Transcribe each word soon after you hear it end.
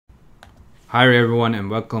Hi everyone and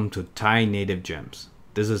welcome to Thai Native Gems.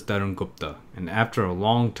 This is Tarun Gupta, and after a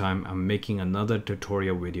long time I'm making another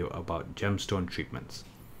tutorial video about gemstone treatments.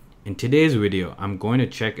 In today's video I'm going to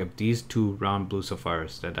check if these two round blue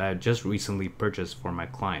sapphires that I just recently purchased for my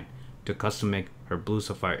client to custom make her blue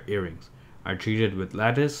sapphire earrings are treated with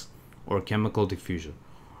lattice or chemical diffusion,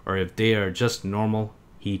 or if they are just normal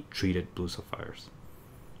heat treated blue sapphires.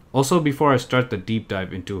 Also, before I start the deep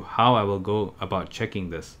dive into how I will go about checking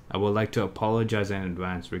this, I would like to apologize in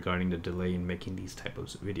advance regarding the delay in making these type of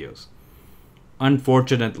videos.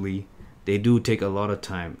 Unfortunately, they do take a lot of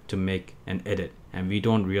time to make and edit, and we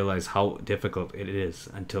don't realize how difficult it is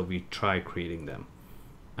until we try creating them.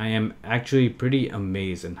 I am actually pretty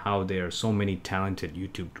amazed in how there are so many talented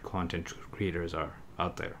YouTube content creators are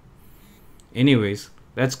out there. Anyways,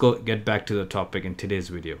 let's get back to the topic in today's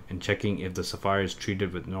video and checking if the sapphire is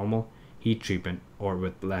treated with normal heat treatment or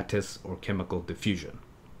with lattice or chemical diffusion.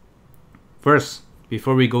 First,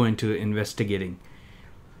 before we go into investigating,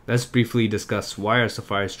 let's briefly discuss why are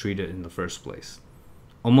sapphires treated in the first place.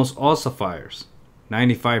 Almost all sapphires,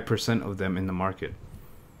 95% of them in the market,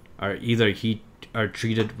 are either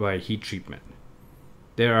treated by heat treatment.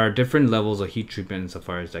 There are different levels of heat treatment in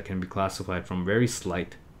sapphires that can be classified from very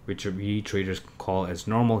slight, which we traders call as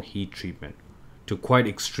normal heat treatment, to quite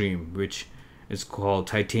extreme, which is called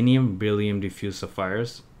titanium beryllium diffused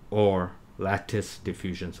sapphires or lattice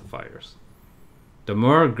diffusion sapphires. The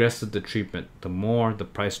more aggressive the treatment, the more the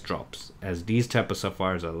price drops, as these type of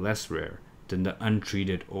sapphires are less rare than the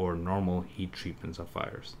untreated or normal heat treatment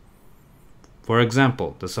sapphires. For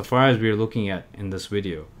example, the sapphires we are looking at in this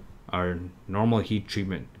video are normal heat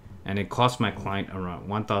treatment, and it cost my client around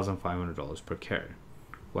 $1,500 per carat,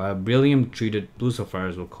 while beryllium treated blue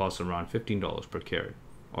sapphires will cost around $15 per carat,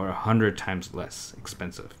 or 100 times less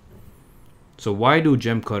expensive. So why do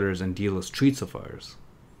gem cutters and dealers treat sapphires?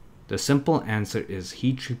 The simple answer is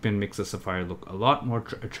heat treatment makes the sapphire look a lot more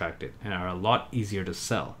attractive and are a lot easier to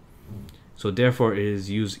sell. So therefore it is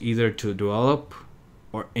used either to develop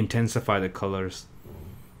or intensify the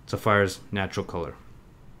sapphire's natural color.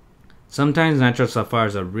 Sometimes natural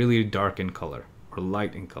sapphires are really dark in color or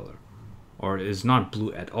light in color, or is not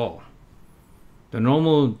blue at all. The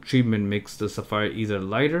normal treatment makes the sapphire either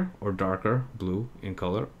lighter or darker blue in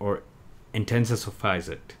color or intensifies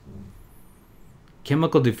it.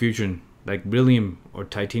 Chemical diffusion, like beryllium or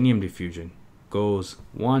titanium diffusion, goes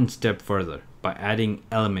one step further by adding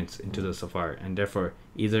elements into the sapphire and therefore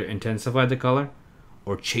either intensify the color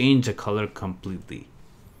or change the color completely.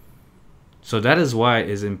 So that is why it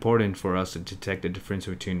is important for us to detect the difference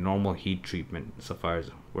between normal heat treatment sapphires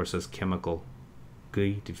versus chemical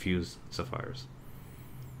diffused sapphires.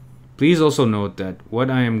 Please also note that what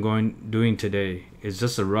I am doing today is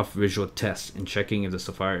just a rough visual test in checking if the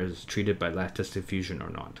sapphire is treated by lattice diffusion or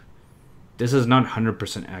not. This is not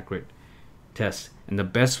 100% accurate test, and the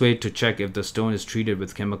best way to check if the stone is treated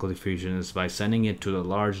with chemical diffusion is by sending it to the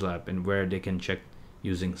large lab, and where they can check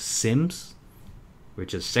using SIMS,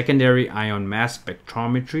 which is secondary ion mass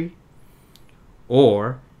spectrometry,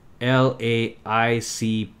 or LAICPMS,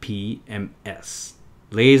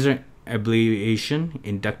 laser ablation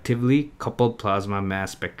inductively coupled plasma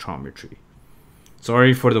mass spectrometry.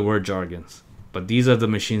 Sorry for the word jargons, but these are the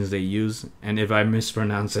machines they use, and if I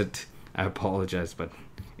mispronounce it, I apologize, but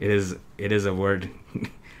it is a word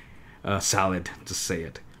salad to say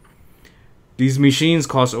it. These machines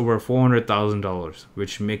cost over $400,000,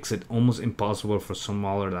 which makes it almost impossible for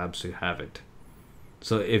smaller labs to have it.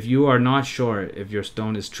 So if you are not sure if your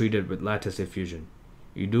stone is treated with lattice diffusion,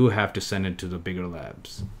 you do have to send it to the bigger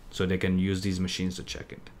labs so they can use these machines to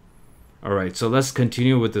check it. Alright, so let's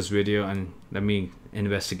continue with this video and let me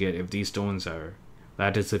investigate if these stones are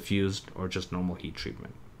lattice diffused or just normal heat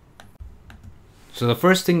treatment. So the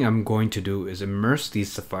first thing I'm going to do is immerse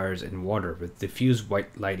these sapphires in water with diffused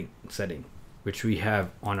white lighting setting, which we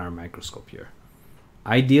have on our microscope here.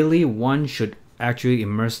 Ideally, one should actually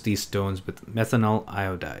immerse these stones with methanol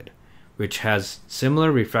iodide, which has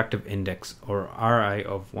similar refractive index or Ri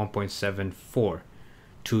of 1.74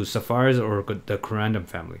 to sapphires or the corundum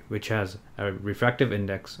family, which has a refractive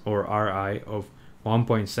index or Ri of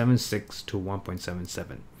 1.76 to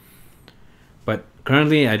 1.77. But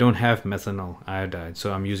currently I don't have methanol iodide,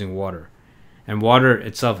 so I'm using water. And water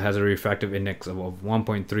itself has a refractive index of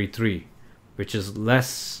 1.33, which is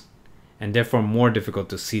less and therefore more difficult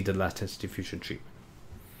to see the lattice diffusion treatment.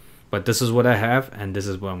 But this is what I have, and this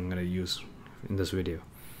is what I'm going to use in this video.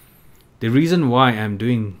 The reason why I'm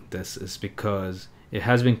doing this is because it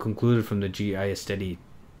has been concluded from the GIS study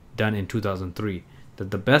done in 2003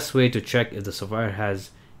 that the best way to check if the sapphire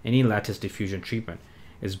has any lattice diffusion treatment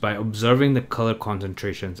is by observing the color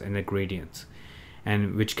concentrations and the gradients,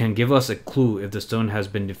 and which can give us a clue if the stone has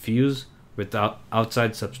been diffused with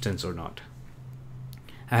outside substance or not.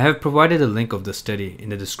 I have provided a link of the study in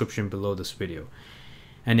the description below this video,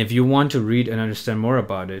 and if you want to read and understand more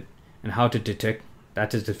about it and how to detect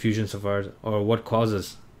that is diffusion sapphires or what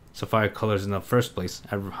causes sapphire colors in the first place,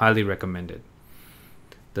 I highly recommend it.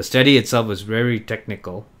 The study itself is very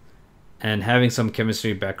technical, and having some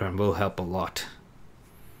chemistry background will help a lot.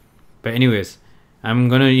 But anyways, I'm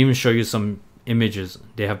gonna even show you some images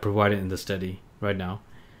they have provided in the study right now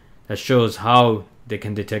that shows how they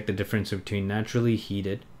can detect the difference between naturally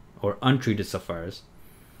heated or untreated sapphires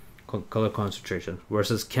color concentration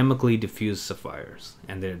versus chemically diffused sapphires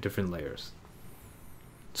and their different layers.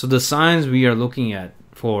 So the signs we are looking at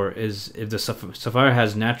for is if the sapphire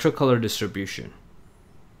has natural color distribution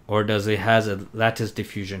or does it has a lattice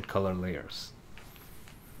diffusion color layers.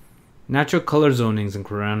 Natural color zonings in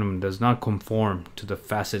corundum does not conform to the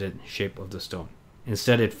faceted shape of the stone.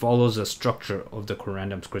 Instead, it follows the structure of the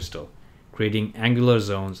corundum crystal, creating angular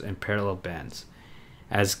zones and parallel bands,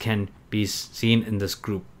 as can be seen in this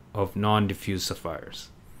group of non-diffused sapphires.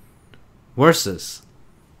 Versus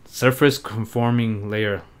surface conforming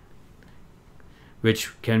layer,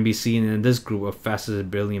 which can be seen in this group of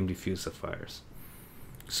faceted beryllium diffused sapphires.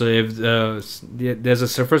 So if there's a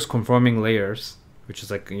surface conforming layers, which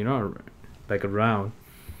is like, you know, like a round,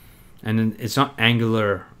 and then it's not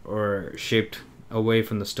angular or shaped away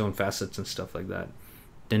from the stone facets and stuff like that,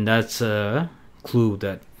 then that's a clue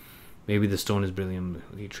that maybe the stone is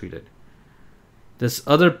berylliumly treated. This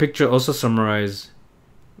other picture also summarizes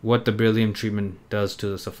what the beryllium treatment does to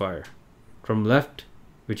the sapphire. From left,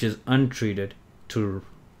 which is untreated, to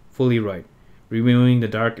fully right, removing the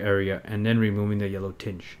dark area and then removing the yellow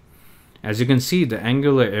tinge. As you can see, the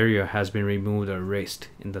angular area has been removed or erased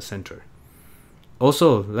in the center.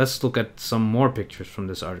 Also, let's look at some more pictures from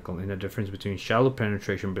this article in the difference between shallow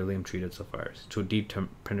penetration beryllium treated sapphires to deep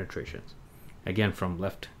penetrations. Again, from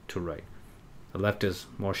left to right. The left is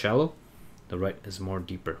more shallow, the right is more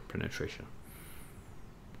deeper penetration.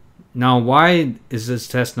 Now, why is this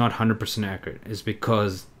test not 100% accurate? Is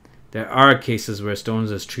because there are cases where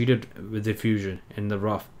stones is treated with diffusion in the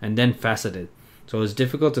rough and then faceted, so it's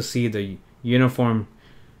difficult to see the uniform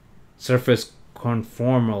surface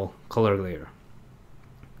conformal color layer.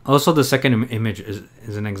 Also, the second image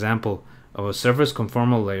is an example of a surface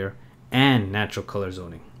conformal layer and natural color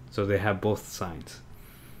zoning, so they have both signs.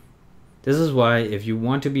 This is why if you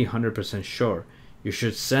want to be 100% sure, you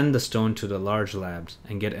should send the stone to the large labs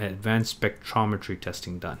and get advanced spectrometry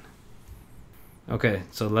testing done. Okay,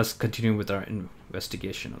 so let's continue with our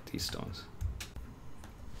investigation of these stones.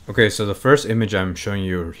 Okay, so the first image I'm showing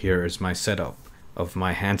you here is my setup of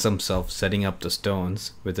my handsome self setting up the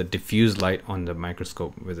stones with a diffused light on the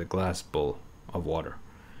microscope with a glass bowl of water.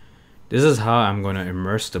 This is how I'm going to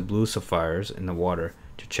immerse the blue sapphires in the water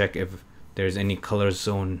to check if there's any color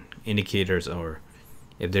zone indicators or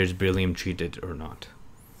if there's beryllium treated or not.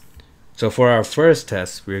 So for our first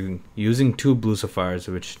test, we're using 2 blue sapphires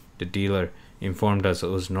which the dealer informed us it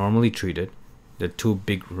was normally treated, the 2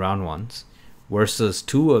 big round ones, versus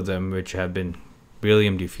 2 of them which have been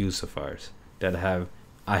beryllium diffused sapphires that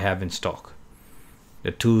I have in stock,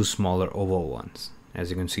 the 2 smaller oval ones,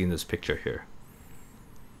 as you can see in this picture here.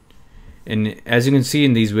 And as you can see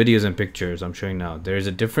in these videos and pictures I'm showing now, there is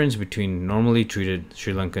a difference between normally treated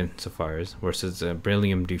Sri Lankan sapphires versus the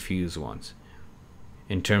beryllium diffused ones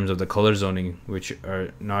in terms of the color zoning, which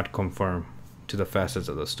are not conform to the facets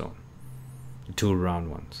of the stone, the 2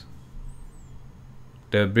 round ones.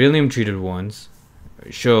 The beryllium treated ones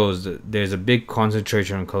shows that there's a big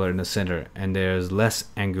concentration of color in the center and there's less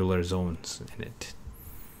angular zones in it.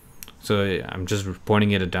 So I'm just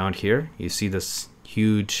pointing it down here. You see this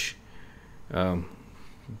huge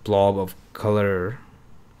blob of color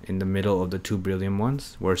in the middle of the 2 beryllium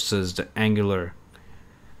ones versus the angular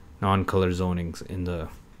non-color zonings in the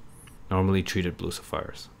normally treated blue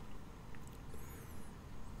sapphires.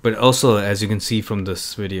 But also, as you can see from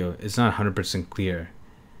this video, it's not 100% clear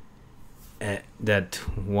that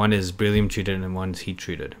one is beryllium treated and one is heat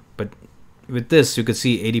treated. But with this, you could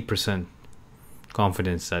see 80%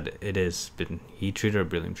 confidence that it is been heat treated or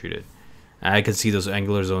beryllium treated. I can see those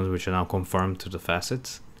angular zones which are now confirmed to the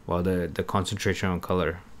facets, while the concentration on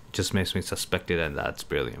color just makes me suspect that that's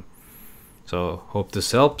beryllium. So hope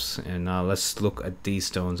this helps, and now let's look at these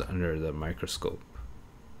stones under the microscope.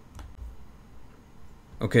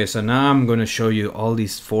 Okay, so now I'm going to show you all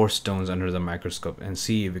these 4 stones under the microscope and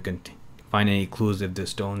see if we can find any clues if the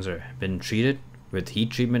stones are been treated with heat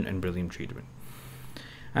treatment and beryllium treatment.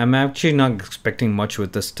 I'm actually not expecting much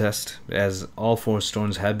with this test, as all 4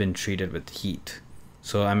 stones have been treated with heat.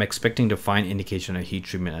 So I'm expecting to find indication of heat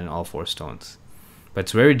treatment in all 4 stones. But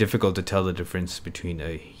it's very difficult to tell the difference between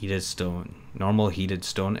a heated stone, normal heated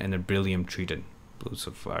stone, and a beryllium treated blue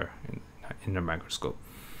sapphire in the microscope.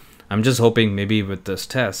 I'm just hoping maybe with this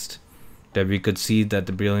test that we could see that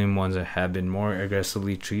the beryllium ones have been more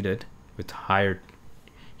aggressively treated with higher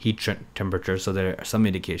heat temperature, so there are some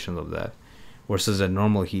indications of that, versus the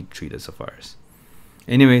normal heat treated sapphires.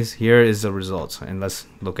 Anyways, here is the results, and let's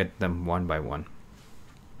look at them one by one.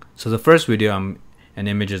 So the first video and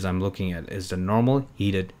images I'm looking at is the normal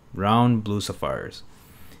heated round blue sapphires,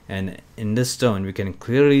 and in this stone we can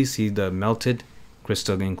clearly see the melted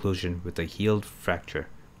crystal inclusion with a healed fracture,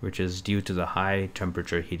 which is due to the high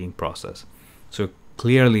temperature heating process. So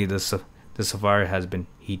clearly the sapphire has been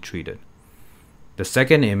heat treated. The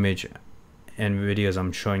second image and videos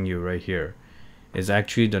I'm showing you right here is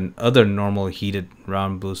actually the other normal heated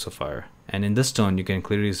round blue sapphire, and in this stone you can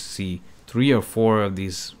clearly see 3 or 4 of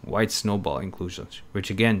these white snowball inclusions, which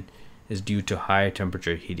again is due to high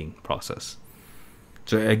temperature heating process.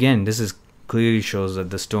 So again, this is clearly shows that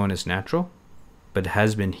the stone is natural but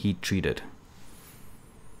has been heat treated.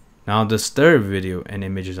 Now this third video and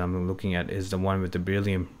images I'm looking at is the one with the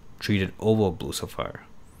beryllium treated oval blue sapphire.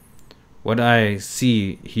 What I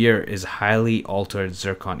see here is highly altered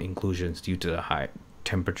zircon inclusions due to the high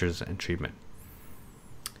temperatures and treatment.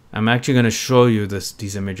 I'm actually going to show you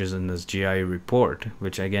these images in this GIE report,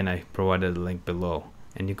 which again I provided a link below,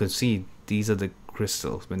 and you can see these are the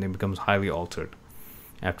crystals when they become highly altered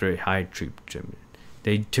after a high treatment.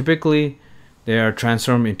 They are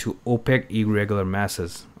transformed into opaque irregular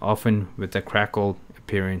masses, often with a crackled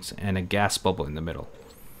appearance and a gas bubble in the middle.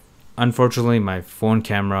 Unfortunately, my phone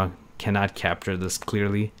camera cannot capture this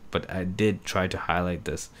clearly, but I did try to highlight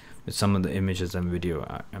this with some of the images and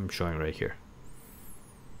video I'm showing right here.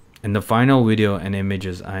 And the final video and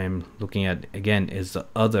images I am looking at again is the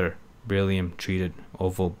other beryllium treated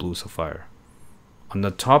oval blue sapphire. On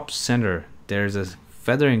the top center there's a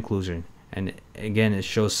feather inclusion, and again it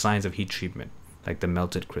shows signs of heat treatment like the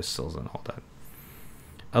melted crystals and all that.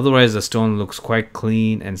 Otherwise the stone looks quite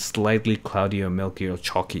clean and slightly cloudy or milky or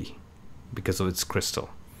chalky because of its crystal.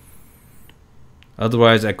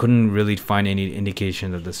 Otherwise I couldn't really find any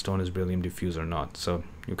indication that the stone is beryllium diffused or not, so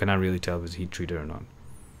you cannot really tell if it's heat treated or not.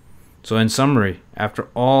 So in summary, after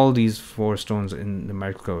all these 4 stones in the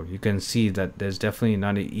microscope, you can see that there's definitely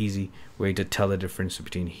not an easy way to tell the difference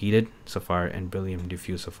between heated sapphire and beryllium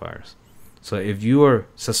diffused sapphires. So if you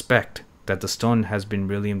suspect that the stone has been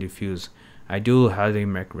beryllium diffused, I do highly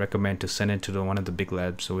recommend to send it to one of the big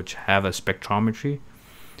labs which have a spectrometry,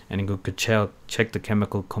 and you could check the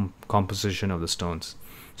chemical composition of the stones,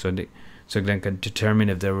 so they can determine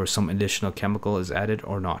if there were some additional chemical is added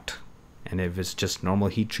or not, and if it's just normal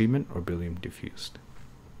heat treatment or beryllium diffused.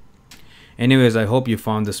 Anyways, I hope you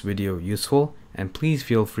found this video useful, and please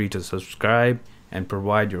feel free to subscribe and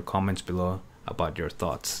provide your comments below about your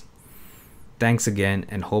thoughts. Thanks again,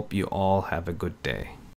 and hope you all have a good day.